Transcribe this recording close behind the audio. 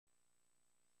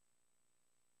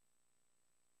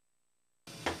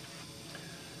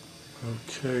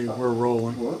Okay, we're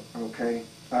rolling. Okay.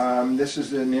 This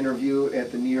is an interview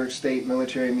at the New York State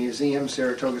Military Museum,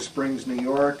 Saratoga Springs, New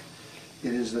York.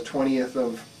 It is the 20th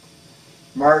of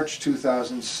March,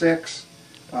 2006.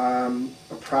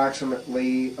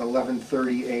 Approximately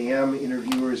 11:30 a.m.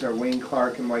 Interviewers are Wayne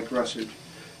Clark and Mike Russert.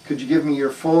 Could you give me your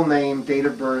full name, date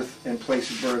of birth, and place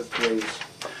of birth, please?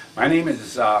 My name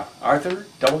is Arthur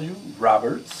W.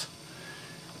 Roberts,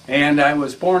 and I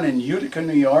was born in Utica,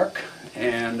 New York,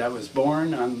 and I was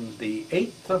born on the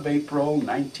 8th of April,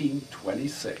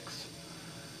 1926.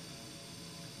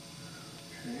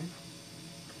 Okay.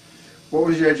 What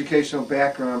was your educational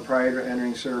background prior to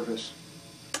entering service?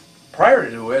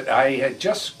 Prior to it, I had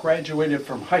just graduated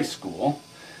from high school.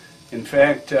 In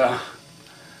fact, I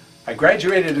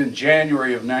graduated in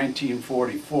January of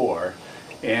 1944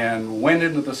 and went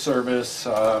into the service.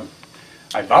 I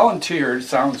volunteered,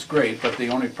 sounds great, but the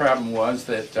only problem was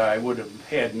that I would have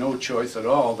had no choice at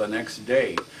all the next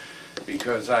day,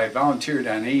 because I volunteered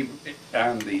on the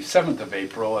 7th of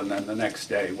April, and then the next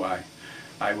day, why,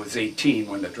 I was 18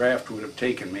 when the draft would have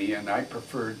taken me, and I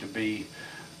preferred to be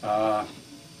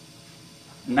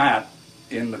not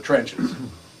in the trenches.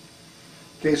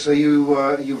 Okay, so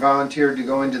you volunteered to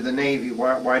go into the Navy.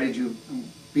 Why did you,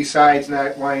 besides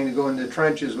not wanting to go into the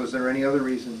trenches, was there any other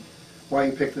reason why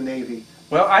you picked the Navy?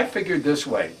 Well, I figured this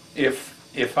way: if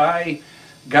I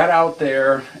got out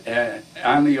there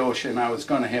on the ocean, I was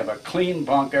going to have a clean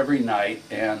bunk every night,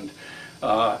 and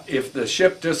if the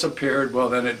ship disappeared, well,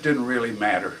 then it didn't really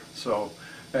matter. So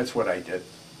that's what I did.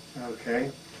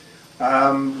 Okay.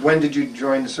 When did you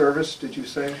join the service, did you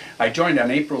say? I joined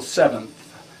on April 7th,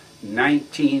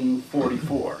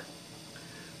 1944.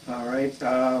 All right.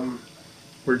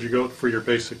 Where'd you go for your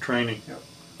basic training? Yep.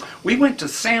 We went to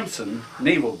Sampson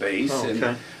Naval Base,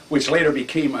 okay. which later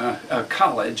became a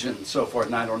college and so forth,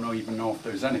 and I don't even know if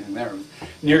there's anything there. It was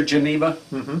near Geneva.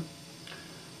 Mm-hmm.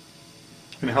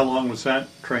 And how long was that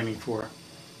training for?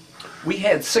 We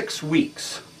had 6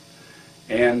 weeks,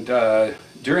 and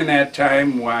during that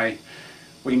time,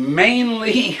 we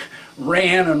mainly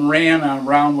ran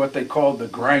around what they called the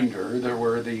grinder. There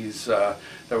were these, there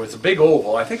was a big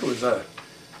oval. I think it was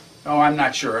I'm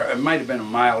not sure. It might have been a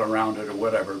mile around it or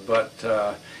whatever. But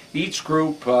each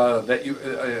group that you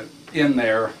in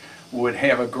there would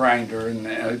have a grinder,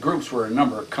 and groups were a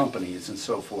number of companies and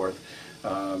so forth.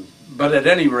 But at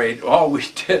any rate, all we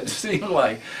did seemed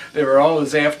like they were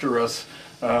always after us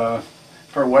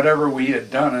for whatever we had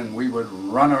done, and we would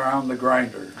run around the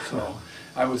grinder. So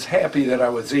I was happy that I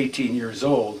was 18 years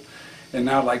old, and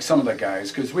not like some of the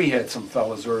guys, because we had some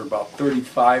fellas who were about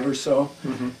 35 or so,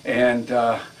 and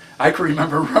I can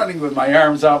remember running with my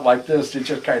arms out like this to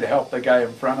just kind of help the guy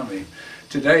in front of me.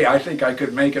 Today, I think I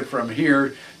could make it from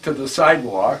here to the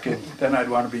sidewalk, and then I'd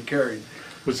want to be carried.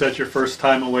 Was that your first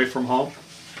time away from home?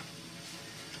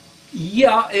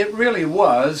 Yeah, it really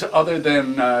was, other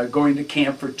than going to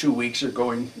camp for 2 weeks or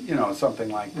going, something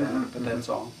like that, but that's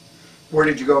all. Where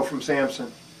did you go from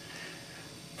Sampson?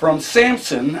 From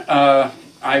Sampson,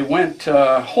 I went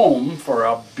home for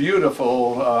a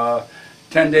beautiful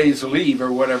 10 days leave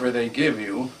or whatever they give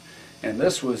you, and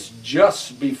this was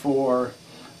just before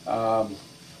the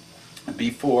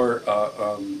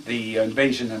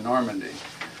invasion in Normandy.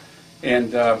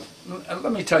 And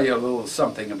let me tell you a little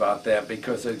something about that,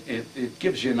 because it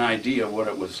gives you an idea of what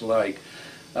it was like.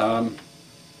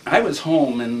 I was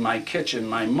home in my kitchen.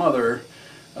 My mother,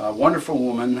 a wonderful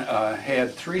woman,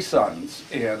 had 3 sons,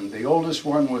 and the oldest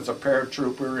one was a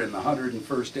paratrooper in the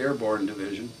 101st Airborne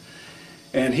Division,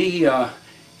 and he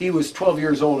was 12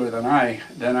 years older than I,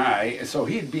 so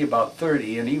he'd be about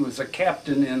 30, and he was a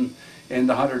captain in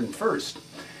the 101st.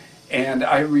 And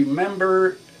I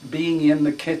remember being in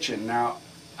the kitchen. Now,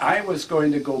 I was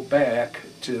going to go back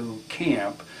to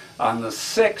camp on the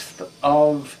 6th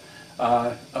of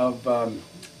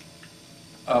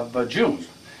June.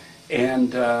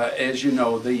 And as you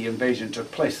know, the invasion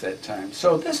took place that time.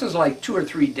 So this is like 2 or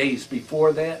 3 days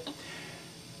before that.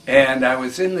 And I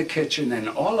was in the kitchen, and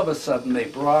all of a sudden they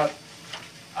brought,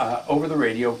 over the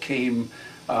radio came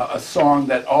a song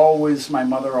that my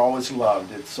mother always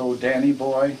loved. It's "So Danny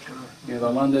Boy,"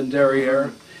 the Londonderry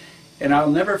Air. And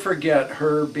I'll never forget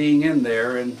her being in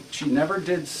there, and she never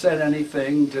did said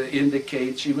anything to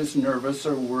indicate she was nervous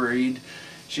or worried.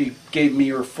 She gave me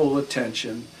her full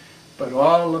attention. But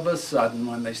all of a sudden,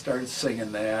 when they started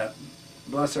singing that,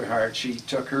 bless her heart, she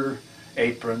took her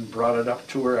apron, brought it up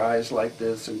to her eyes like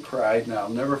this, and cried. And I'll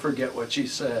never forget what she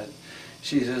said.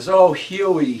 She says, "Oh,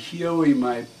 Huey, Huey,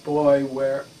 my boy,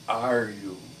 where are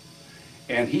you?"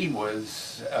 And he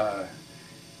was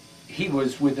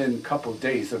within a couple of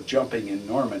days of jumping in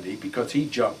Normandy, because he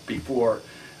jumped before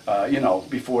you know,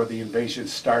 before the invasion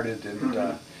started,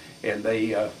 and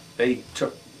they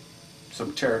took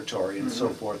some territory and so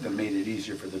forth and made it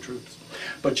easier for the troops.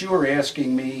 But you were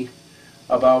asking me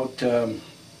about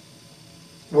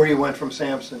Where you went from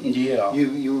Sampson. yeah.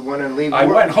 You went on leave. I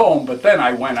went home, but then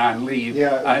I went on leave.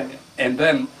 Yeah. And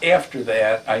then after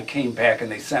that, I came back and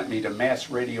they sent me to Mass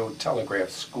Radio and Telegraph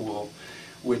School,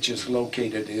 which is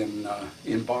located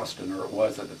in Boston, or it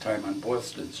was at the time, on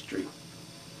Boylston Street.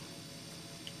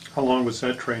 How long was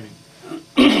that training?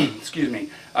 Excuse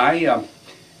me. I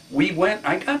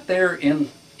got there in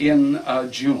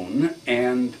June,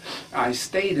 and I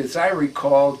stayed, as I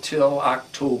recall, till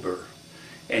October.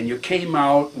 And you came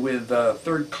out with a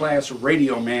third-class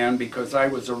radio man because I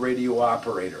was a radio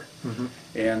operator,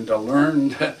 and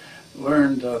learned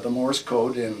the Morse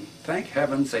code. And thank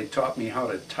heavens they taught me how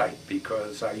to type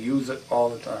because I use it all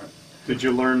the time. Did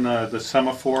you learn the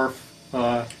semaphore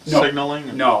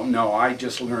signaling? No. I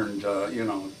just learned, you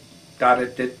know, da da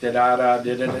da da da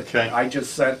da da. Okay. I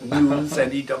just sent news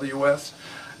and EWS,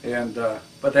 and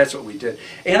but that's what we did.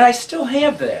 And I still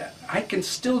have that. I can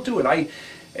still do it.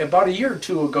 About a year or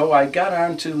two ago, I got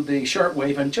onto the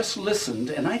shortwave and just listened,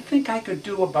 and I think I could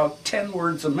do about 10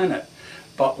 words a minute.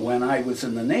 But when I was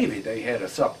in the Navy, they had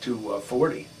us up to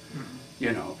 40,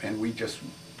 you know, and we just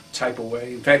type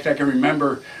away. In fact, I can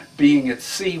remember being at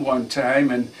sea one time,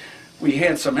 and we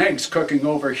had some eggs cooking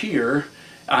over here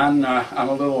on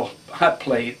a little hot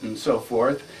plate and so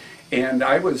forth. And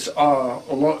I was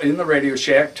in the Radio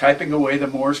Shack typing away the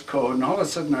Morse code, and all of a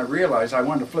sudden I realized I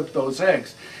wanted to flip those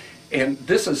eggs. And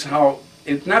this is how,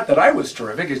 it's not that I was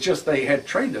terrific, it's just they had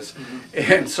trained us.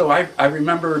 And so I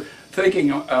remember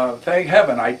thinking, thank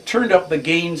heaven, I turned up the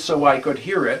gain so I could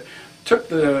hear it, took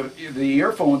the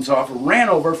earphones off, ran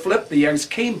over, flipped the eggs,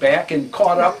 came back and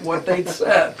caught up what they'd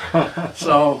said.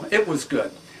 So it was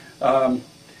good.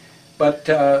 But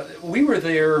we were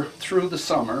there through the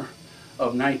summer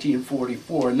of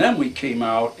 1944, and then we came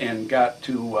out and got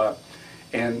to,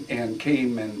 and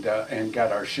came and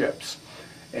got our ships.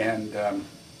 And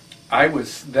I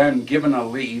was then given a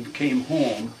leave, came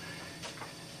home,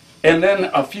 and then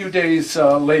a few days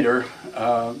later,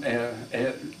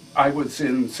 I was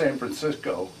in San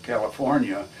Francisco,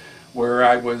 California, where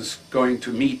I was going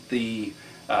to meet be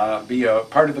a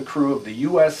part of the crew of the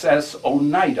USS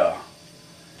Oneida.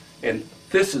 And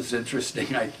this is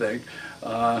interesting, I think.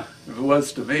 It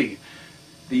was to me.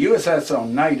 The USS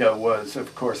Oneida was,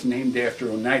 of course, named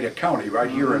after Oneida County, right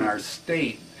here in our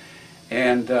state.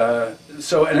 And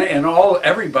so,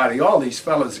 everybody, all these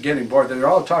fellas getting bored, they're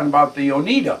all talking about the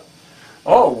Oneida.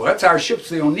 Oh, that's our ship's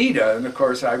the Oneida. And of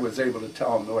course, I was able to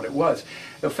tell them what it was.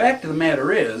 The fact of the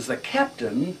matter is, the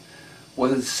captain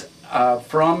was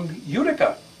from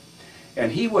Utica.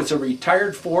 And he was a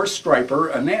retired four-striper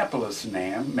Annapolis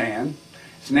man.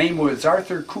 His name was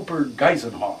Arthur Cooper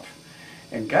Geisenhoff.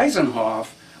 And Geisenhoff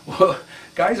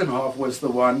was the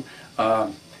one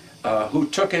who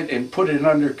took it and put it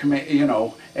under command, you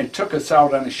know, and took us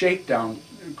out on a shakedown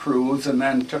cruise and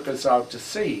then took us out to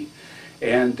sea.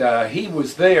 And he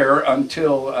was there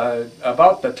until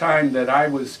about the time that I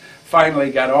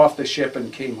finally got off the ship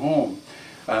and came home.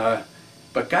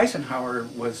 But Geisenhower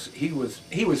was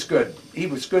good. He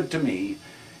was good to me,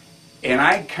 and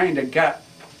I kind of got.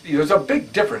 There's a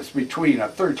big difference between a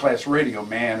third-class radio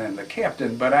man and the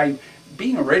captain. But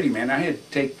being a radio man, I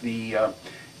had to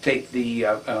take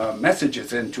the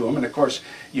messages into him, and of course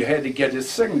you had to get his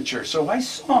signature. So I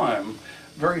saw him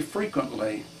very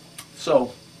frequently.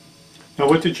 So. Now,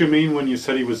 what did you mean when you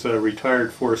said he was a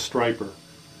retired four-striper?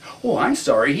 Oh, I'm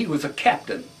sorry. He was a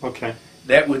captain. Okay.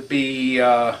 That would be.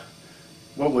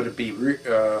 What would it be?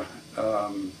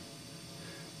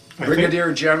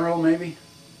 Brigadier General, maybe?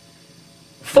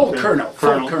 Full Colonel.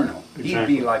 Full Colonel. Exactly. He'd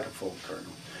be like a full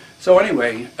Colonel. So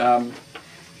anyway,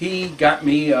 he got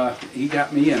me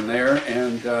in there,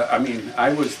 and I mean,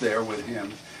 I was there with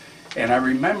him. And I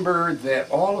remember that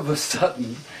all of a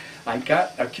sudden, I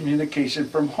got a communication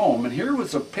from home, and here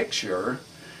was a picture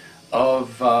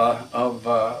of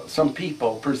some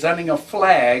people presenting a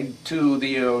flag to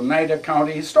the Oneida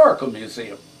County Historical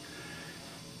Museum.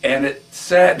 And it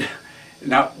said,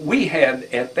 now we had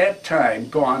at that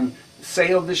time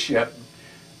sailed the ship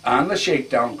on the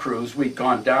shakedown cruise. We'd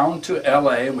gone down to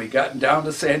LA and we'd gotten down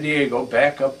to San Diego,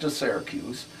 back up to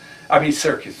Syracuse, I'm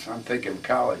thinking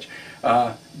college,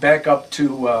 back up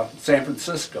to San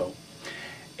Francisco.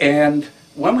 And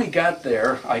when we got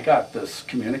there, I got this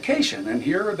communication, and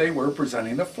here they were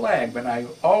presenting the flag. But I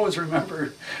always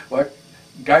remember what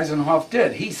Geisenhoff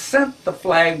did. He sent the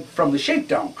flag from the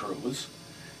shakedown cruise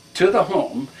to the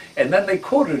home, and then they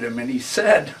quoted him, and he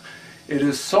said, It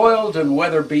is soiled and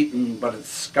weather-beaten, but its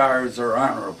scars are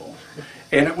honorable.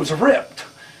 And it was ripped.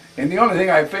 And the only thing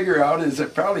I figure out is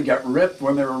it probably got ripped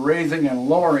when they were raising and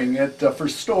lowering it for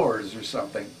stores or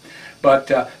something.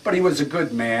 But he was a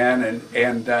good man,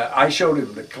 and I showed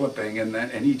him the clipping,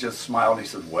 and he just smiled. He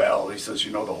said, well, he says,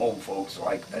 you know, the home folks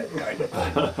like that kind of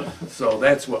thing. So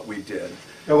that's what we did.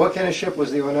 Now, what kind of ship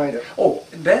was the Oneida? Oh,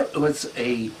 that was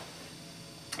it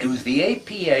was the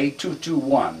APA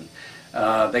 221.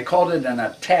 They called it an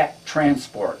attack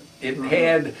transport. It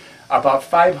had about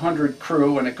 500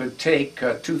 crew, and it could take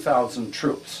 2,000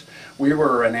 troops. We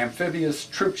were an amphibious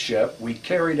troop ship. We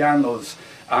carried on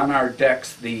our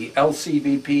decks the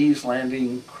LCVPs,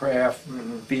 landing craft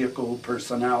vehicle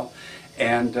personnel,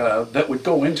 and that would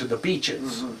go into the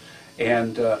beaches.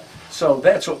 And so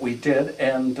that's what we did,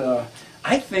 and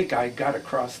I think I got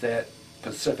across that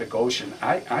Pacific Ocean.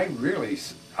 I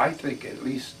think at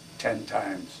least 10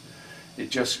 times.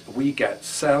 We got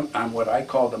sent on what I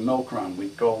call the milk run.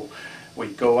 We'd go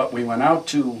up. We went out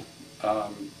to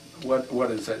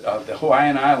the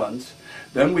Hawaiian Islands.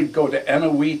 Then we'd go to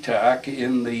Utica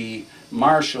in the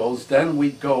Marshalls. Then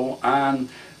we'd go on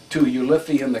to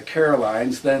Ulithi in the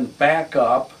Carolines. Then back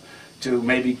up to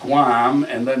maybe Guam,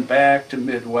 and then back to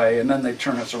Midway, and then they'd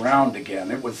turn us around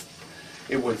again. It was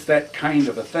that kind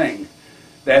of a thing.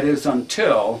 That is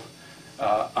until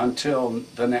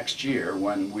the next year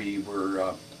when we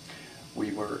were.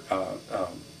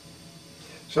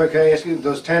 So can I ask you,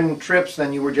 those 10 trips,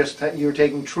 then you were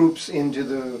taking troops into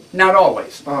the... Not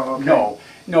always. Oh, okay.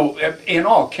 No. In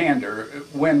all candor,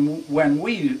 when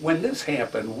this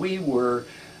happened, we were.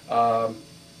 The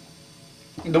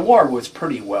war was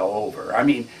pretty well over. I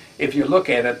mean, if you look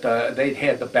at it, they'd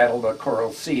had the Battle of the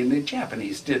Coral Sea, and the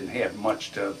Japanese didn't have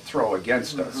much to throw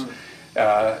against us.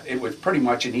 It was pretty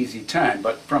much an easy time.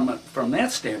 But from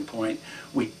that standpoint,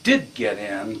 we did get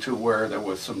into where there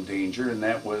was some danger, and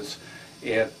that was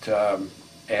at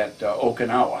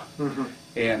Okinawa.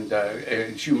 And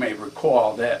as you may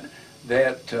recall, that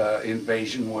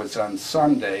invasion was on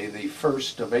Sunday, the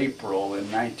 1st of April in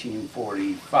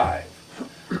 1945.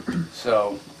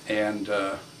 So, and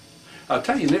I'll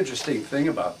tell you an interesting thing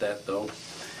about that, though.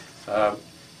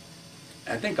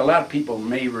 I think a lot of people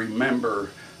may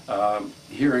remember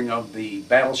hearing of the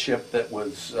battleship that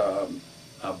was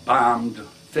bombed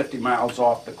 50 miles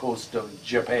off the coast of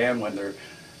Japan when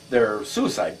their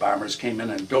suicide bombers came in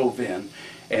and dove in,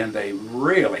 and they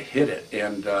really hit it,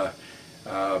 and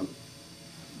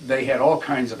they had all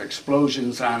kinds of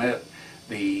explosions on it.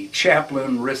 The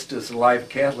chaplain risked his life,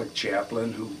 Catholic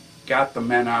chaplain, who got the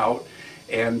men out,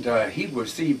 and he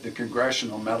received the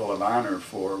Congressional Medal of Honor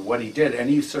for what he did, and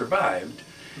he survived.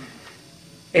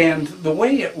 And the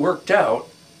way it worked out,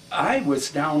 I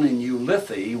was down in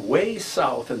Ulithi, way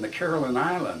south in the Caroline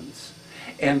Islands,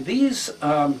 and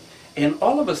and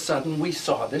all of a sudden we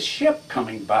saw this ship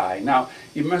coming by. Now,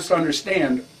 you must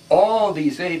understand, all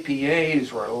these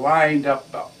APAs were lined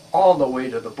up all the way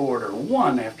to the border,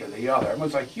 one after the other. It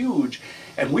was a huge,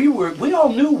 and we all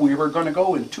knew we were going to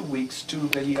go in 2 weeks to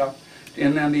the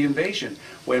invasion.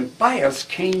 When by us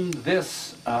came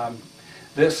this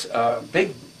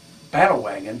big battle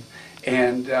wagon,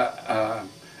 and no,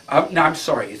 I'm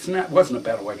sorry, it wasn't a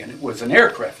battle wagon. It was an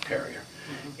aircraft carrier,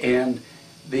 and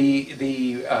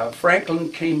the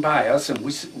Franklin came by us, and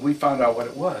we found out what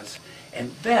it was,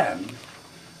 and then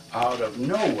out of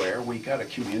nowhere we got a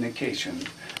communication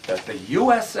that the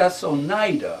USS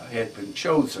Oneida had been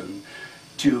chosen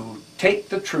to take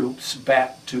the troops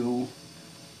back to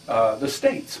the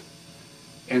States.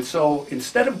 And so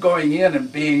instead of going in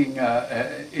and being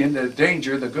in the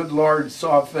danger, the good Lord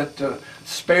saw fit to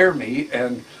spare me,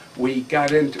 and we got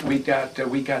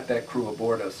that crew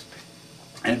aboard us,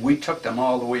 and we took them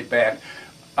all the way back,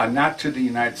 not to the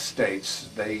United States.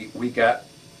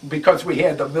 Because we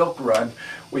had the milk run,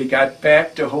 we got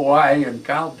back to Hawaii, and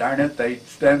God darn it, they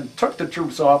then took the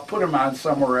troops off, put them on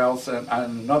somewhere else and on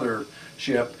another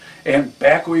ship, and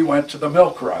back we went to the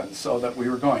milk run, so that we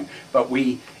were going. But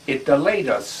it delayed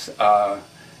us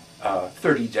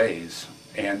 30 days,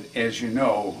 and as you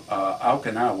know,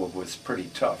 Okinawa was pretty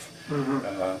tough.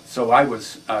 So I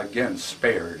was, again,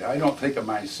 spared. I don't think of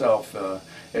myself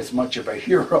as much of a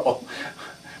hero,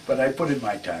 but I put in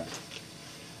my time.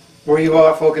 Were you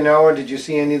off Okinawa? Did you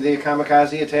see any of the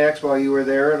kamikaze attacks while you were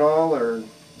there at all, or?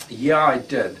 Yeah, I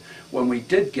did. When we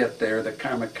did get there, the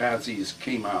kamikazes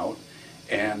came out,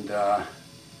 and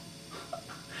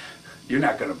you're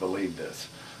not going to believe this,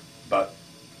 but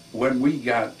when we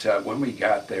got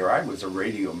there, I was a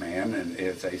radio man, and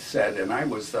as I said, and I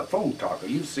was the phone talker.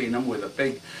 You've seen them with the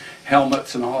big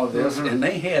helmets and all of this, and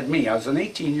they had me. I was an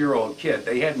 18-year-old kid.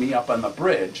 They had me up on the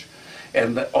bridge,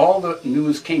 and all the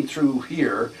news came through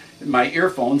here in my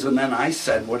earphones, and then I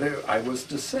said what I was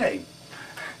to say.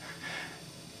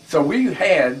 So we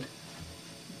had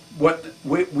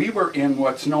we were in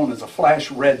what's known as a flash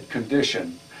red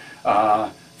condition.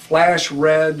 Flash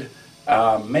red,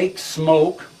 make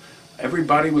smoke.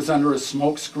 Everybody was under a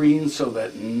smoke screen so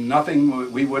that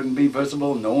nothing, we wouldn't be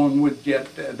visible, no one would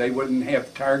get, they wouldn't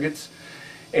have targets.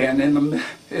 And in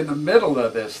the middle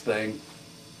of this thing,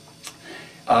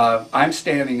 I'm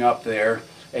standing up there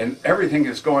and everything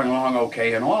is going along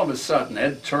okay, and all of a sudden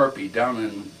Ed Torpy down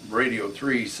in Radio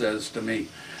 3 says to me,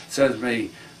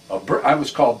 I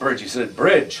was called Bridge, he said,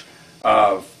 Bridge,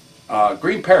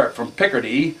 Green Parrot from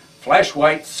Picardy, flash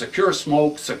white, secure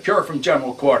smoke, secure from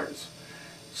general quarters.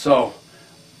 So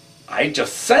I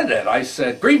just said it. I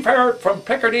said, Green Parrot from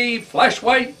Picardy, flash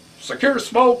white, secure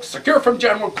smoke, secure from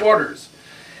general quarters.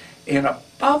 And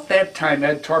about that time,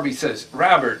 Ed Torby says,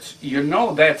 Roberts, you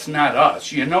know that's not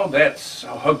us. You know that's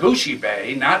Hagushi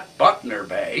Bay, not Buckner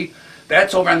Bay.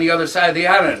 That's over on the other side of the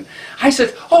island. I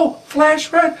said, oh,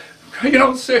 flash red, you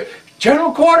know,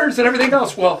 general quarters and everything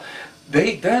else. Well,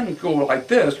 they then go like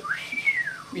this,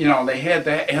 you know, they had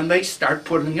that, and they start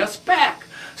putting us back.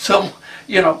 So,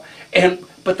 you know,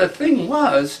 but the thing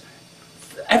was,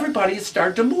 everybody had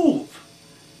started to move.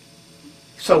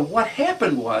 So what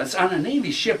happened was, on a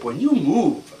Navy ship, when you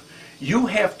move, you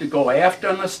have to go aft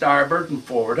on the starboard and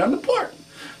forward on the port.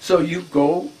 So you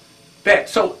go back.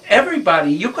 So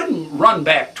everybody, you couldn't run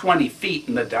back 20 feet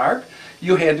in the dark.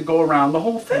 You had to go around the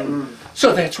whole thing.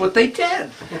 So that's what they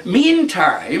did.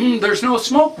 Meantime, there's no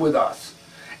smoke with us.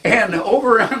 And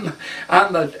over on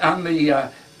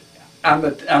the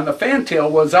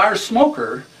fantail was our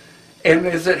smoker, and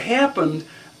as it happened,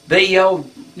 they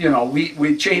yelled, you know,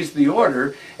 we changed the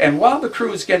order, and while the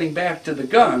crew's getting back to the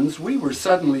guns, we were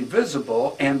suddenly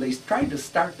visible, and they tried to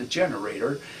start the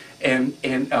generator, and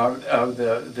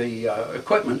the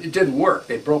equipment, it didn't work.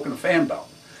 They'd broken a fan belt.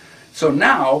 So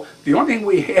now, the only thing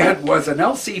we had was an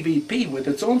LCVP with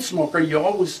its own smoker. You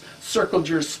always circled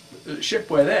your ship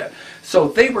with that. So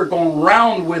they were going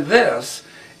round with this,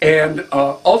 and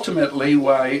ultimately,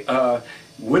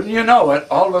 wouldn't you know it,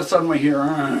 all of a sudden we hear,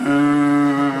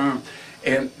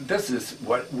 and this is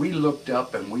what we looked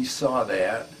up and we saw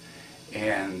that,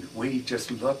 and we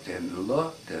just looked and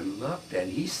looked and looked,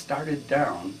 and he started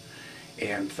down,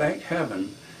 and thank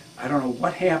heaven, I don't know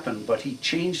what happened, but he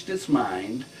changed his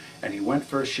mind, and he went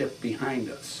for a ship behind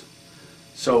us.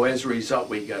 So as a result,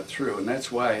 we got through, and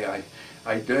that's why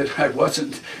I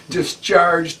wasn't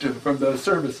discharged from the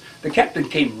service. The captain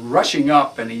came rushing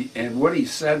up, and what he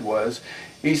said was,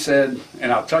 he said,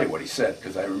 and I'll tell you what he said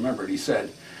because I remembered. He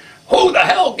said, "Who the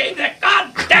hell gave that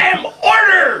goddamn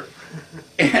order?"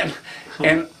 And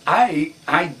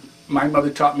my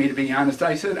mother taught me to be honest.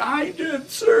 I said, "I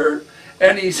did, sir."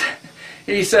 And he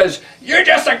says, "You're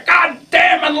just a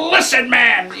goddamn enlisted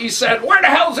man." He said, "Where the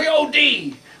hell's the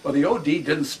OD?" Well, the OD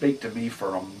didn't speak to me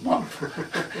for a month.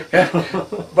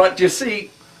 But you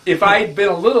see, if I'd been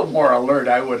a little more alert,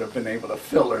 I would have been able to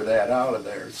filter that out of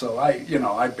there. So I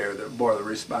bear more of the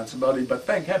responsibility. But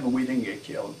thank heaven we didn't get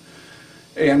killed.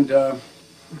 And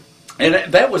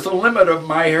that was the limit of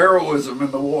my heroism in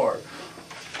the war.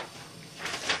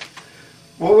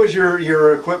 What was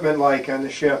your equipment like on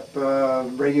the ship?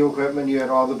 Radio equipment, you had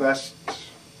all the best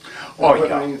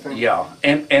equipment, yeah.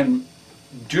 And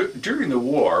during the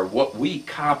war, what we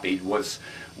copied was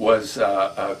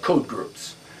code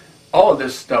groups. All of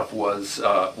this stuff was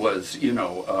what's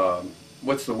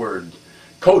the word?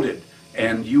 Coded.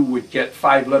 And you would get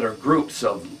 5-letter groups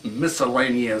of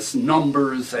miscellaneous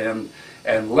numbers and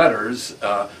letters,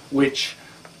 which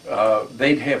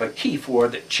they'd have a key for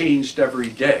that changed every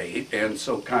day, and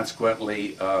so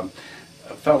consequently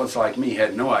fellas like me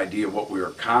had no idea what we were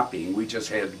copying. We just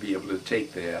had to be able to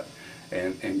take that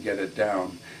and get it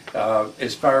down.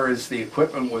 As far as the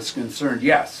equipment was concerned,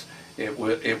 yes, it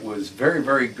was very,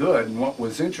 very good, and what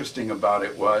was interesting about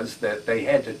it was that they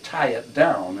had to tie it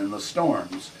down in the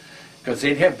storms, because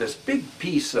they'd have this big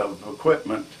piece of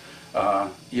equipment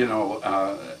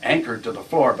anchored to the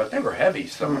floor, but they were heavy,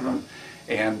 some of them.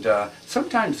 And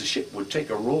sometimes the ship would take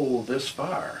a roll this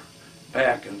far,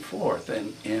 back and forth,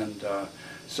 and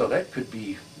so that could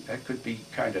be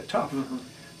kind of tough.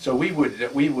 So we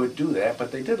would do that,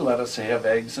 but they did let us have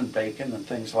eggs and bacon and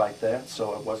things like that,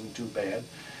 so it wasn't too bad.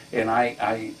 And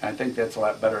I think that's a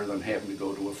lot better than having to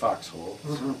go to a foxhole.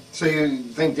 So you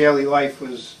think daily life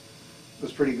was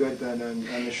pretty good then on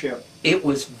the ship? It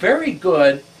was very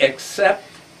good, except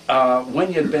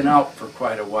when you'd been out for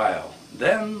quite a while.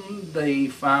 Then they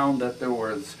found that there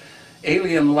was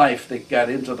alien life that got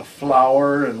into the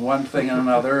flour and one thing and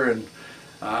another, and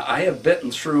I have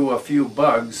bitten through a few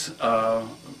bugs,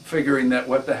 figuring that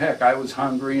what the heck, I was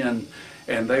hungry and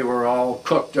they were all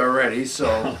cooked already,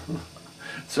 so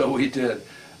so we did.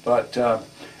 But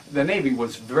the Navy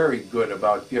was very good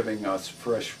about giving us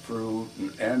fresh fruit,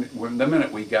 and when the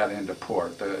minute we got into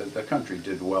port, the country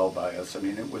did well by us. I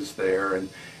mean, it was there, and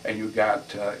you got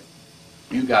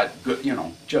good, you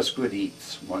know, just good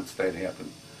eats once that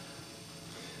happened.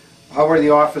 How were the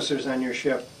officers on your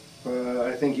ship?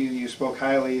 I think you spoke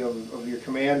highly of your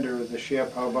commander of the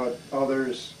ship. How about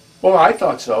others? Well, I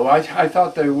thought so. I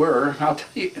thought they were. I'll tell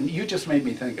you, and you just made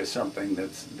me think of something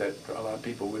that a lot of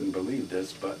people wouldn't believe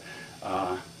this, but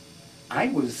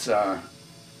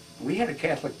we had a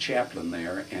Catholic chaplain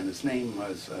there, and his name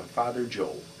was Father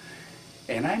Joe.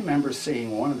 And I remember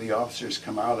seeing one of the officers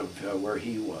come out of where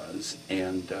he was,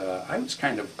 and I was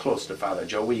kind of close to Father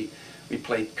Joe. We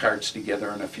played cards together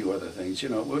and a few other things, you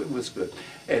know, it was good.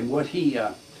 And what he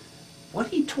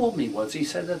told me was, he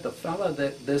said that the fella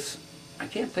I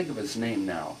can't think of his name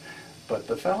now, but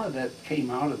the fella that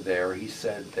came out of there, he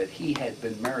said that he had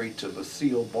been married to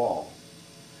Lucille Ball.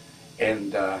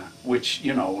 And, which,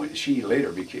 you know, she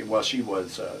later became, well, she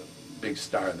was a big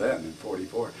star then in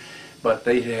 '44. But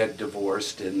they had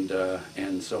divorced and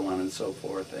so on and so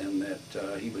forth, and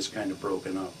that he was kind of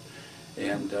broken up.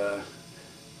 And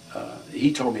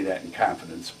he told me that in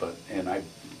confidence, and I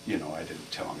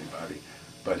didn't tell anybody.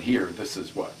 But here, this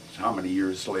is what, how many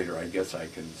years later, I guess I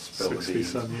can spill the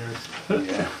beans. 60-some years.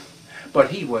 Yeah.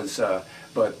 But he was,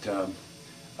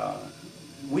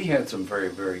 we had some very,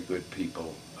 very good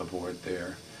people aboard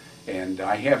there. And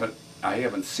I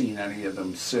haven't seen any of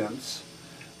them since.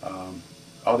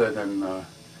 Other than,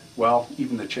 well,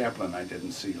 even the chaplain I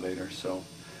didn't see later, so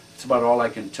it's about all I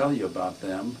can tell you about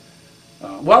them.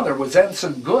 Well, there was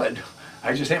Ensign Good.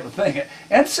 I just have to think.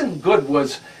 Ensign Good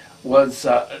was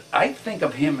I think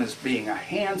of him as being a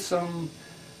handsome,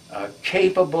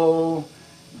 capable,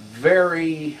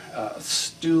 very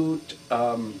astute.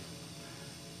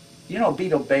 You know,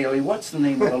 Beetle Bailey. What's the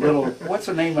name of the little? What's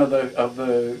the name of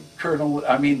the colonel?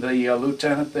 I mean, the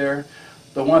lieutenant there.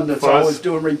 The one that's Fuzz. Always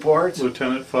doing reports?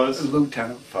 Lieutenant Fuzz?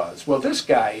 Lieutenant Fuzz. Well, this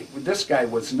guy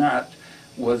was not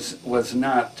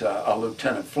a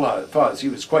Lieutenant Fuzz. He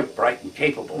was quite bright and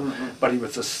capable, but he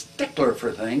was a stickler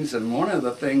for things, and one of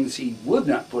the things he would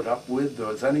not put up with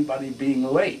was anybody being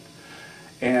late.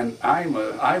 And I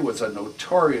was a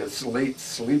notorious late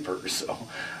sleeper, so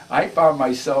I found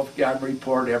myself on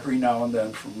report every now and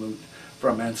then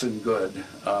from Ensign Good.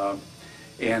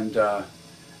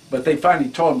 But they finally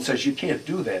told him, says, you can't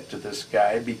do that to this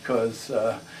guy because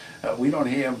we don't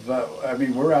have, I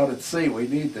mean, we're out at sea, we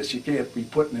need this. You can't be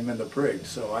putting him in the brig.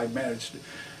 So I managed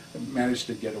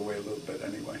to get away a little bit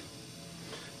anyway.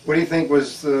 What do you think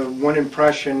was the one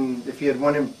impression, if you had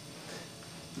one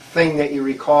thing that you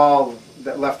recall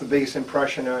that left the biggest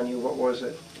impression on you, what was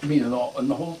it? You mean in the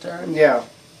whole time? Yeah.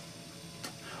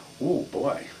 Oh,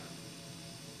 boy.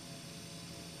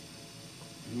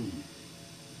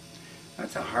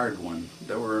 That's a hard one.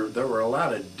 There were a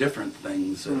lot of different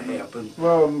things that happened.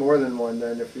 Well, more than one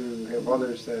then, if you have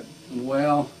others that...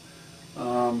 Well,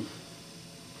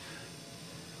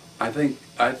 I think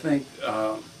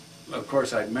of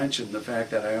course, I'd mentioned the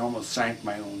fact that I almost sank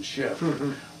my own ship.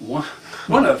 One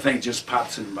of the things just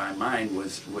pops in my mind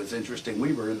was interesting.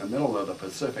 We were in the middle of the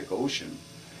Pacific Ocean,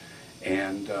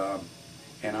 and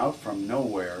out from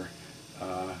nowhere,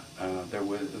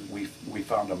 we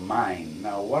found a mine.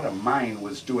 Now, what a mine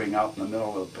was doing out in the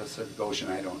middle of the Pacific Ocean,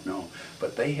 I don't know.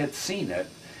 But they had seen it,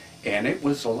 and it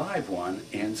was a live one.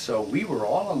 And so we were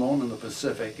all alone in the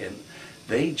Pacific, and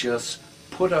they just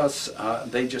put us.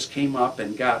 They just came up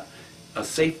and got a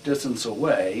safe distance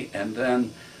away, and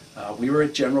then we were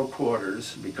at general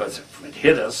quarters because if it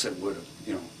hit us, it would have,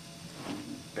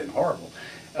 been horrible.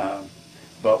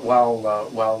 But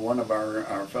while one of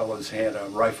our fellows had a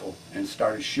rifle and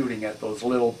started shooting at those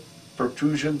little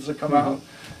protrusions that come out,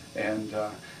 and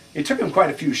it took him quite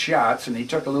a few shots, and he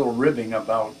took a little ribbing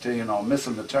about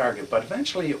missing the target, but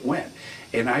eventually it went.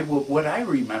 And what I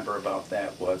remember about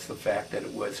that was the fact that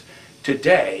it was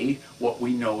today what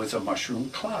we know as a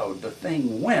mushroom cloud. The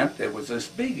thing went, there was this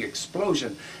big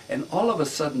explosion, and all of a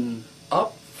sudden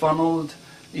up funneled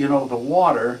the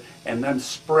water, and then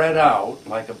spread out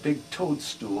like a big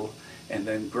toadstool, and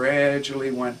then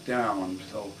gradually went down.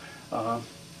 So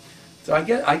I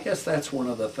guess that's one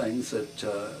of the things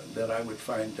that I would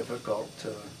find difficult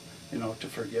to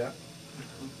forget.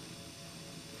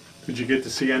 Did you get to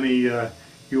see any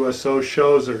USO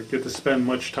shows or get to spend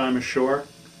much time ashore?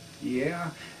 Yeah,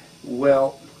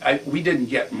 well, we didn't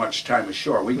get much time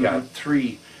ashore. We got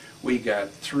 3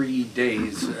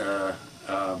 days.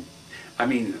 I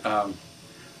mean,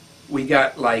 we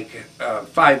got like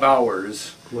 5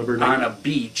 hours Liberty. on a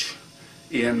beach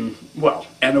in, well,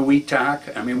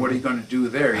 Utica. I mean, what are you going to do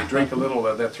there? You drink a little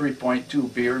of that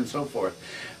 3.2 beer and so forth.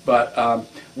 But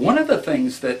one of the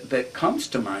things that comes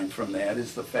to mind from that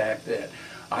is the fact that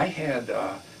I had,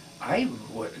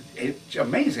 it's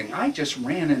amazing, I just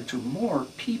ran into more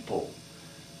people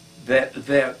that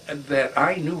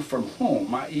I knew from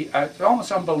home. It's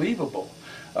almost unbelievable.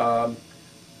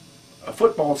 A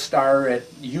football star at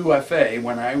UFA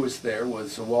when I was there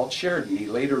was Walt Sheridan. He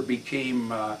later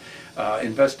became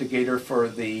investigator for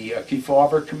the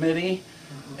Kefauver Committee,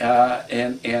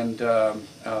 and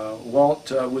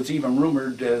Walt was even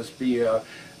rumored as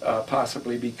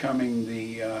possibly becoming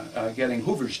getting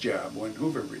Hoover's job when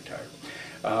Hoover retired.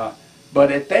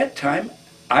 But at that time,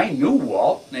 I knew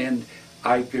Walt, and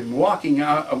I'd been walking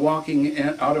out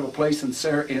of a place in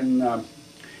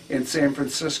San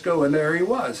Francisco, and there he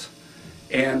was.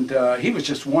 And he was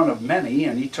just one of many,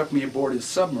 and he took me aboard his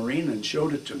submarine and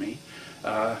showed it to me.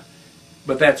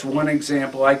 But that's one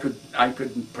example. I could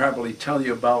probably tell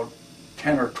you about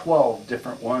 10 or 12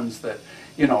 different ones that,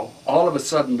 you know, all of a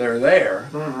sudden they're there.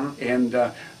 Mm-hmm. And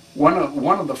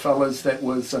one of the fellas that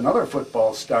was another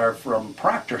football star from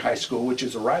Proctor High School, which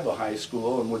is a rival high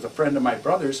school, and was a friend of my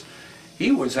brother's,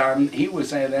 he was at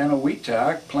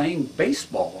Utica playing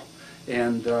baseball,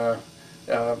 and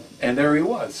there he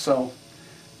was. So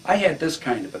I had this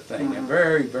kind of a thing, Mm-hmm. and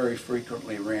very, very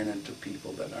frequently ran into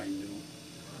people that I knew.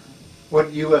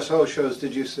 What USO shows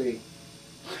did you see?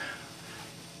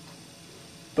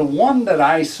 The one that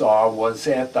I saw was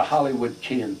at the Hollywood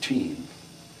Canteen.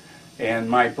 And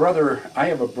my brother, I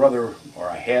have a brother, or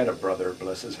I had a brother,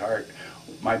 bless his heart,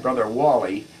 my brother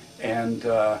Wally, and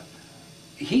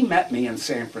he met me in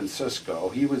San Francisco.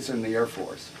 He was in the Air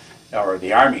Force, or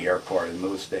the Army Air Corps in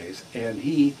those days, and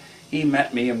he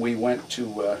met me, and we went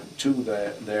to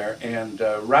there, and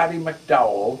Roddy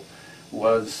McDowell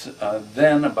was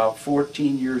then about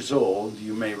 14 years old.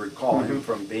 You may recall him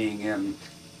from being in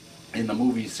the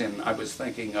movies, and I was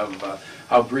thinking of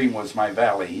How Green Was My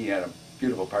Valley. He had a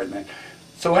beautiful part in that.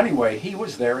 So anyway, he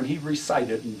was there, and he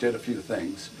recited and did a few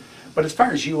things. But as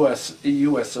far as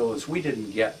USOs, we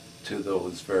didn't get to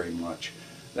those very much.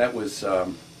 That was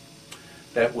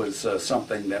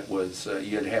something that was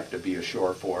you'd have to be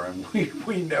ashore for, and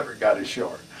we never got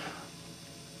ashore.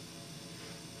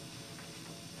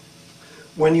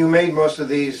 When you made most of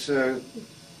these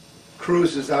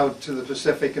cruises out to the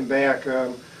Pacific and back,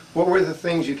 what were the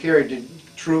things you carried? Did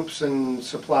troops and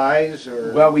supplies,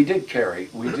 or? Well, we carried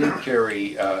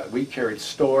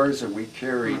stores, and we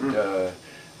carried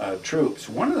troops.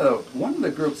 One of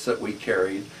the groups that we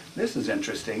carried, this is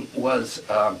interesting, was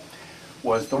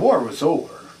the war was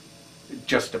over,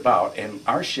 just about, and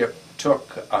our ship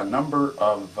took a number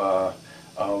of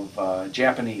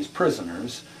Japanese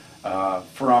prisoners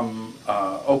from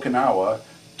Okinawa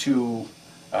to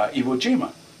Iwo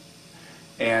Jima,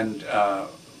 and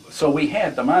so we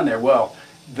had them on there. Well,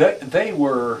 they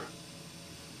were,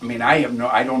 I mean, I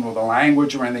don't know the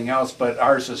language or anything else, but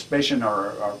our suspicion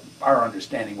or our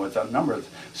understanding was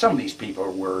some of these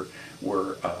people were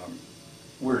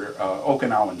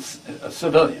Okinawan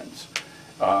civilians.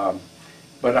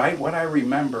 But what I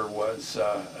remember was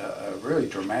a really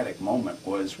dramatic moment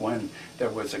was when there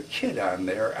was a kid on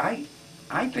there.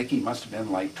 I think he must have been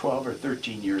like 12 or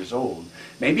 13 years old.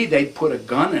 Maybe they'd put a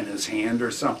gun in his hand or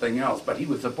something else, but he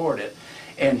was aboard it.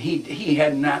 And he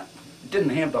didn't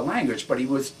have the language, but he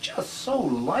was just so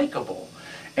likable.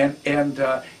 And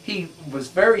he was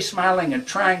very smiling and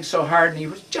trying so hard, and he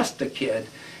was just a kid.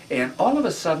 And all of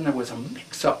a sudden there was a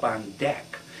mix-up on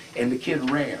deck, and the kid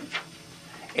ran.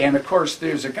 And of course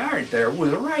there's a guard there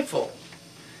with a rifle.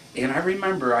 And I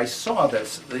remember I saw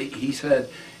this. He said,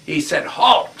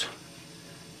 "Halt!"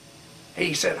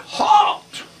 He said,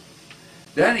 "Halt!"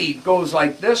 Then he goes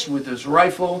like this with his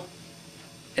rifle,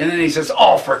 and then he says,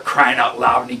 "Oh, for crying out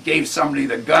loud!" And he gave somebody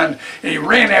the gun, and he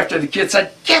ran after the kid,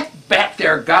 said, "Get back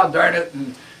there, God darn it!"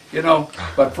 And you know,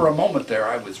 but for a moment there,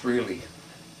 I was really.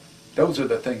 Those are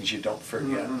the things you don't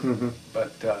forget. Mm-hmm.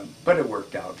 But it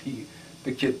worked out.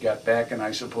 The kid got back, and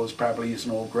I suppose probably he's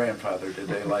an old grandfather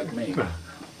today, like me.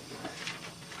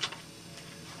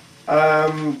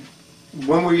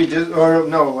 When were you or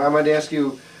no, I might ask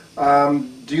you,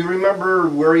 do you remember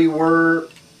where you were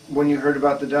when you heard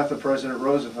about the death of President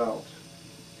Roosevelt?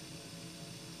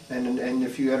 And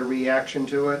if you had a reaction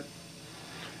to it?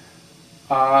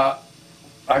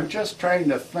 I'm just trying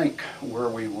to think where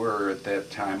we were at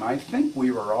that time. I think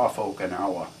we were off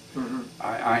Okinawa. Mm-hmm.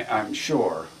 I'm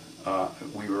sure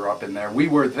we were up in there. We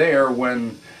were there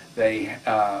when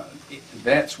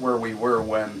that's where we were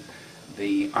when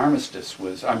the armistice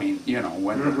was, I mean, you know,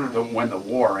 when the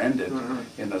war ended,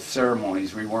 in the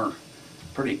ceremonies, we were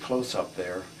pretty close up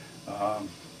there.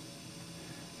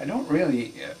 I don't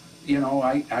really, you know,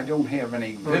 I don't have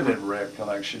any vivid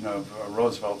recollection of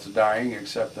Roosevelt's dying,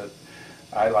 except that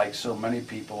I, like so many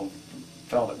people,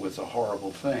 felt it was a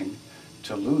horrible thing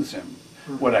to lose him.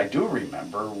 What I do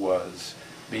remember was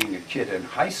being a kid in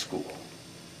high school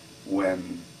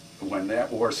when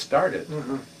that war started,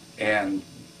 and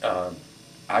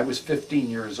I was 15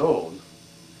 years old,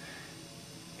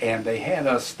 and they had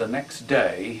us the next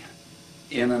day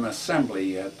in an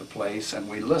assembly at the place, and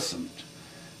we listened,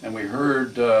 and we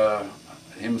heard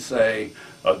him say,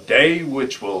 "A day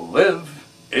which will live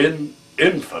in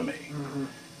infamy."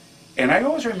 And I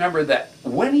always remember that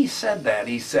when he said that,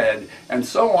 he said, "And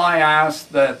so I ask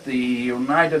that the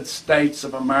United States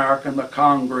of America and the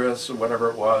Congress," or whatever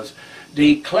it was,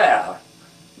 "declare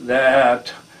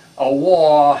that a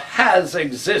war has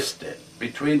existed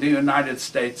between the United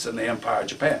States and the Empire of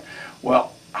Japan."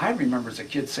 Well, I remember as a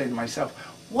kid saying to myself,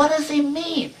 what does he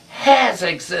mean, has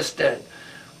existed?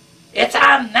 It's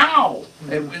on now.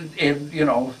 You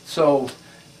know, so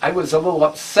I was a little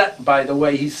upset by the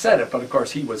way he said it, but of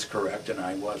course he was correct and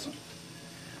I wasn't.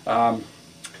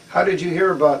 How did you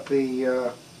hear about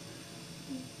the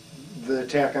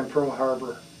attack on Pearl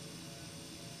Harbor?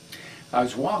 I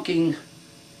was walking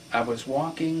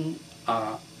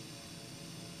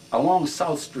along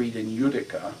South Street in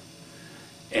Utica,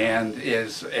 and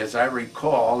as I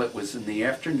recall, it was in the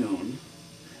afternoon.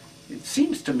 It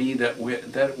seems to me that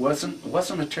it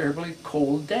wasn't a terribly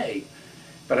cold day,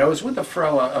 but I was with a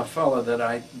fella that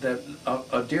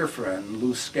a dear friend,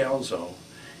 Lou Scalzo,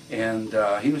 and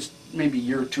he was maybe a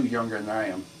year or two younger than I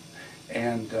am,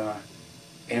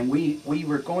 and we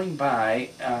were going by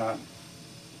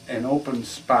an open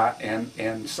spot,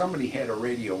 and somebody had a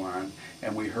radio on,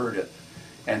 and we heard it,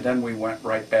 and then we went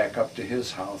right back up to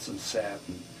his house and sat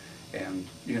and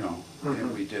you know,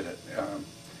 and we did it.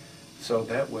 So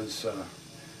that was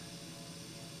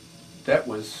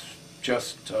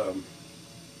just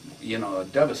you know, a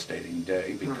devastating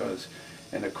day, because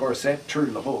and of course that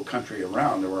turned the whole country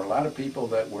around. There were a lot of people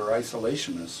that were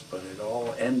isolationists, but it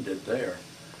all ended there.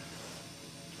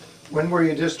 When were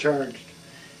you discharged?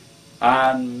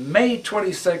 On May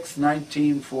 26,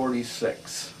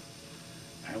 1946,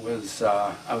 I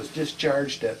was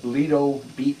discharged at Lido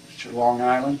Beach, Long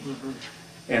Island,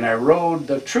 and I rode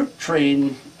the troop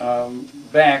train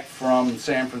back from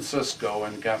San Francisco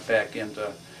and got back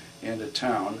into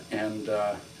town and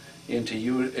into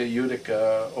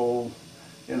Utica.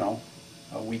 You know,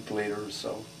 a week later or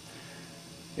so.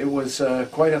 It was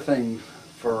quite a thing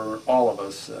for all of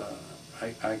us.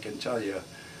 I can tell you.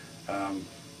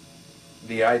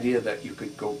 The idea that you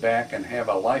could go back and have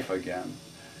a life again,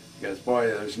 because boy,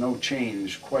 there's no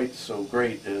change quite so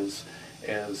great as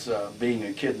being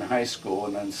a kid in high school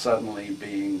and then suddenly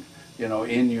being, you know,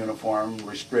 in uniform,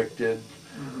 restricted,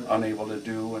 unable to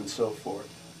do, and so forth.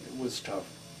 It was tough.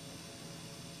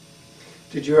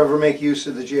 Did you ever make use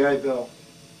of the GI Bill?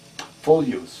 Full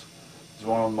use. It was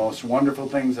one of the most wonderful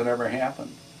things that ever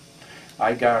happened.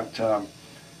 I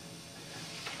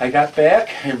got back,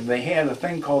 and they had a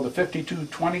thing called the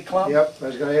 5220 Club. Yep, I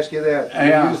was going to ask you that. Did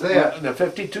you use that? The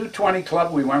 5220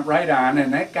 Club, we went right on,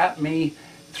 and that got me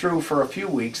through for a few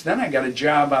weeks. Then I got a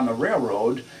job on the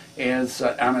railroad as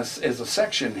a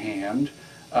section hand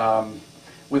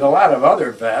with a lot of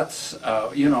other vets,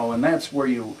 you know, and that's where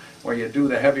you do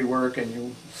the heavy work and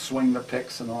you swing the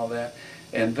picks and all that.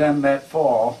 And then that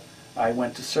fall, I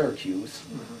went to Syracuse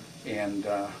and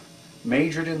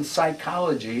majored in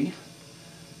psychology,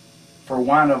 for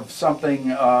want of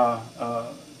something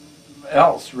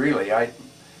else, really. I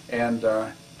ended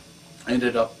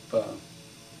up,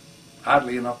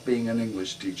 oddly enough, being an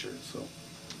English teacher. So,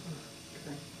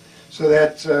 okay. So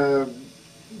that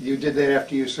you did that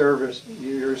after your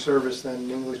service then,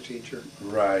 English teacher.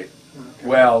 Right. Okay.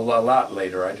 Well, a lot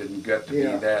later. I didn't get to be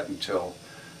that until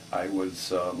I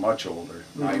was much older.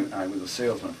 I was a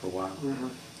salesman for a while.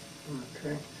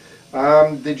 Okay.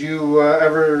 Did you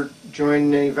ever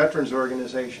join any veterans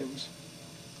organizations?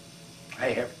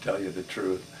 I have to tell you the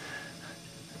truth.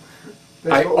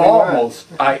 That's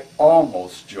I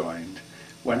almost joined.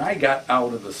 When I got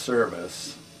out of the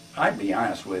service, I'd be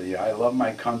honest with you, I love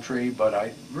my country, but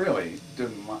I really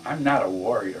didn't want, I'm not a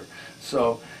warrior.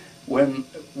 So when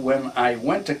I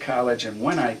went to college and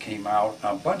when I came out,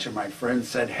 a bunch of my friends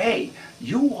said, "Hey,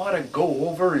 you ought to go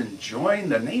over and join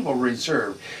the Naval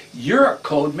Reserve. You're a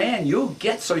code man. You'll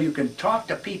get so you can talk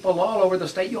to people all over the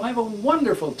state. You'll have a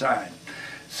wonderful time."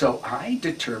 So I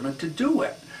determined to do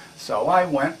it. So I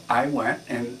went,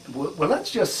 and well, let's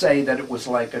just say that it was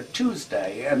like a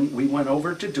Tuesday, and we went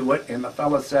over to do it, and the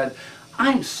fella said,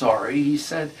 "I'm sorry," he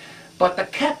said, "but the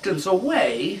captain's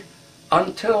away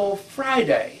until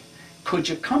Friday. Could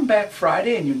you come back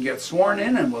Friday and you can get sworn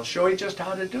in and we'll show you just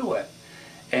how to do it?"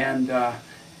 And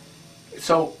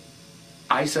so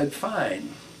I said,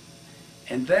 fine.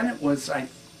 And then it was,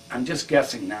 I'm just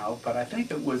guessing now, but I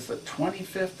think it was the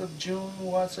 25th of June,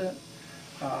 was it?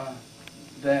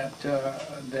 That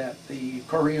the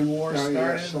Korean War started.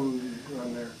 Yeah, some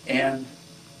on there. And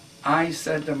I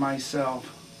said to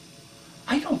myself,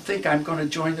 I don't think I'm going to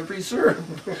join the reserve.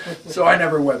 So I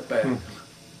never went back.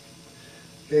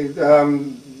 Okay,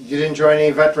 you didn't join any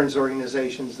veterans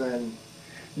organizations then?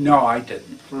 No, I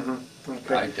didn't.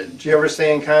 Okay. I didn't. Did you ever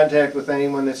stay in contact with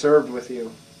anyone that served with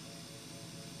you?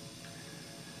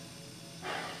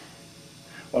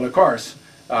 Well, of course,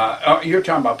 you're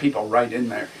talking about people right in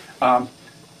there.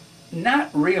 Not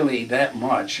really that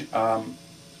much.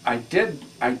 I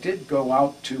did go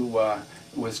out to,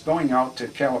 was going out to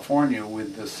California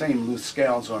with the same loose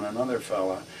scales on another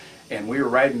fella, and we were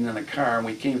riding in a car, and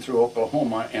we came through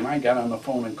Oklahoma, and I got on the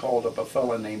phone and called up a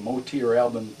fella named Motier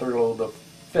Alvin Thurlow the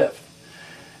Fifth.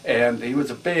 And he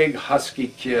was a big, husky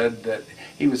kid that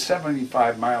he was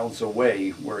 75 miles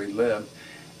away where he lived.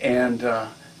 And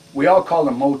we all called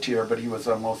him Motier, but he was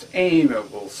the most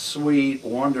amiable, sweet,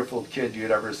 wonderful kid you'd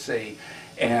ever see.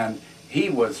 And he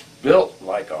was built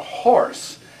like a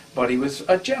horse, but he was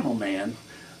a gentleman,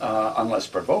 unless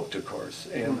provoked, of course.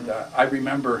 And I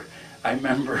remember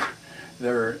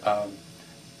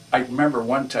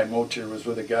one time Motier was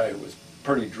with a guy who was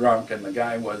pretty drunk, and the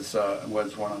guy was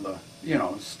one of the,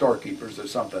 storekeepers or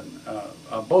something,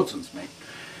 a boatswain's mate.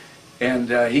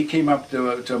 And he came up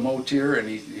to Motier, and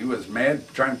he was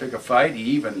mad, trying to pick a fight. He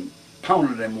even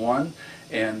pounded him one,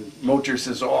 and Motier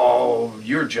says, "Oh,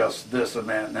 you're just this and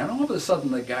that." And then all of a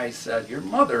sudden the guy said, "Your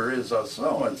mother is a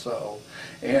so-and-so."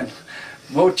 And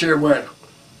Motier went,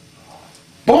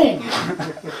 boom!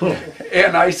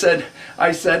 And I said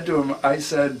to him,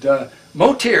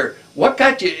 "Motier, what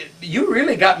got you? You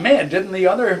really got mad, didn't the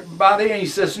other body?" And he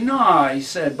says, "No," he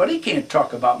said, "but he can't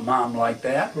talk about Mom like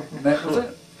that." And that was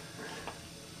it.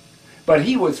 But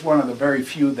he was one of the very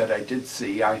few that I did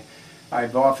see.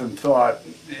 I've often thought,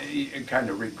 kind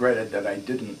of regretted that I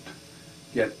didn't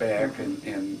get back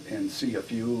and see a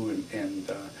few. And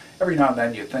every now and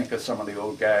then you think of some of the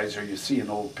old guys, or you see an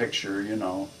old picture,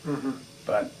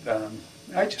 But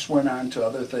I just went on to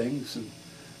other things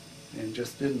and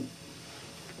just didn't.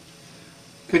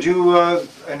 Could you,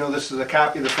 I know this is a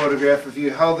copy of the photograph, if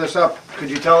you held this up, could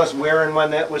you tell us where and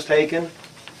when that was taken?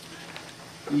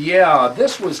 Yeah,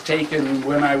 this was taken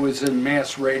when I was in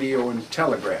mass radio and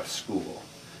telegraph school,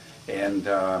 and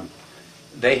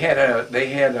they had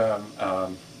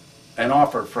an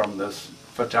offer from this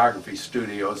photography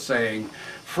studio saying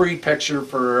free picture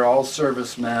for all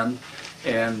servicemen,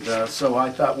 and so I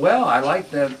thought, well, I like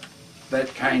that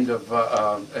kind of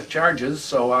charges,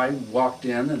 so I walked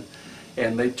in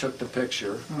and they took the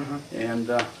picture, and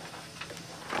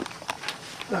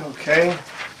okay.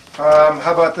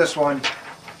 How about this one?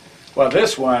 Well,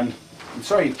 this one, I'm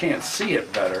sorry you can't see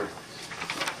it better,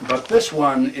 but this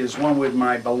one is one with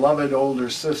my beloved older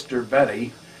sister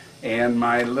Betty and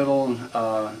my little,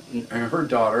 her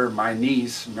daughter, my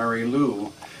niece, Mary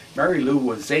Lou. Mary Lou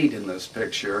was 8 in this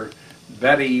picture.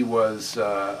 Betty was,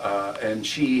 and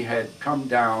she had come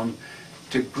down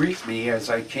to greet me as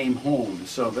I came home.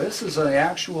 So this is an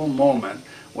actual moment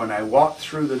when I walked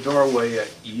through the doorway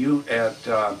at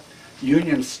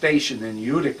Union Station in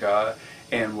Utica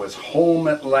and was home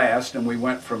at last, and we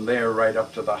went from there right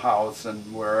up to the house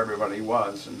and where everybody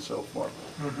was and so forth.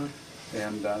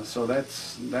 And so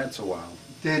that's a while.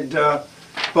 Did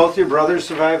both your brothers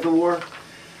survive the war?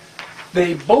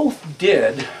 They both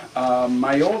did.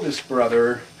 My oldest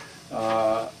brother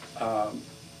was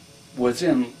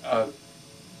in a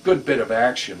good bit of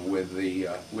action with the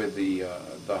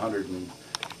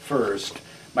 101st.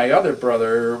 My other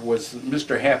brother was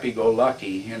Mr.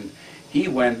 Happy-Go-Lucky, and he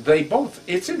went.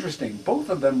 It's interesting. Both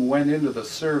of them went into the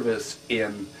service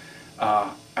in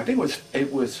I think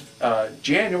it was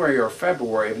January or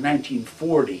February of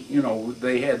 1940.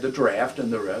 They had the draft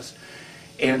and the rest.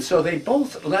 And so they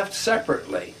both left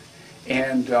separately.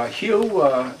 And Hugh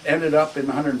ended up in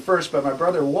the 101st, but my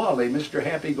brother Wally, Mr.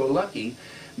 Happy-Go-Lucky,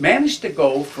 managed to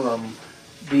go from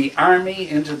the Army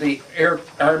into the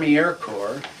Army Air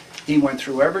Corps. He went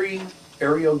through every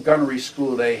aerial gunnery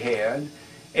school they had,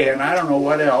 and I don't know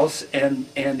what else, and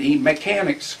he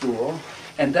mechanic school,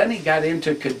 and then he got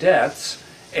into cadets,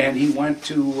 and he went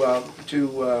to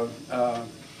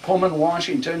Pullman,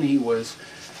 Washington. He was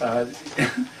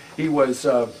he was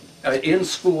in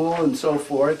school and so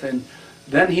forth, and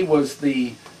then he was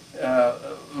the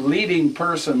leading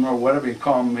person, or whatever you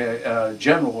call him,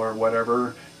 general or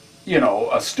whatever, you know,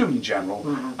 a student general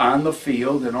on the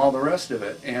field and all the rest of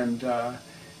it. And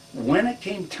when it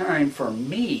came time for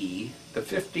me, the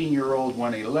 15-year-old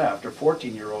when he left, or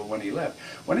 14-year-old when he left,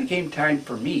 when it came time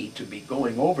for me to be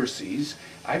going overseas,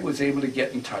 I was able to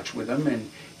get in touch with him, and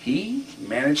he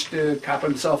managed to cop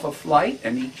himself a flight,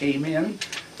 and he came in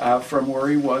from where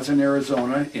he was in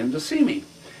Arizona in to see me.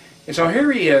 And so here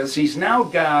he is. He's now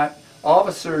got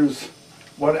officers,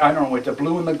 what I don't know, what, the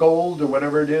blue and the gold or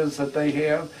whatever it is that they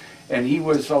have, and he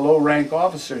was a low-rank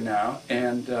officer now,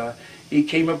 and he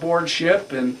came aboard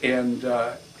ship, and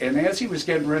as he was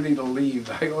getting ready to leave,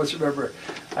 I always remember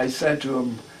I said to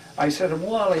him,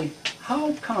 Wally,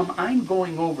 how come I'm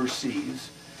going overseas?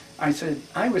 I said,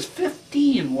 I was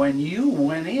 15 when you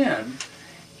went in.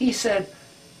 He said,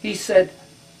 I said,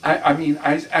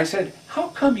 how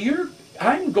come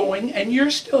I'm going and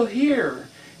you're still here?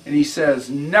 And he says,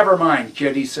 never mind,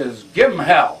 kid. He says, give him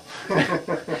hell.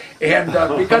 And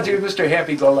because he was Mr.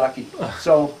 Happy-Go-Lucky.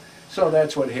 So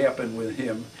that's what happened with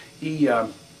him. He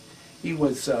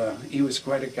was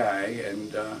quite a guy,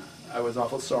 and I was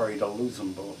awful sorry to lose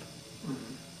them both.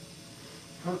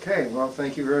 Okay, well,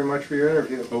 thank you very much for your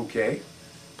interview. Okay.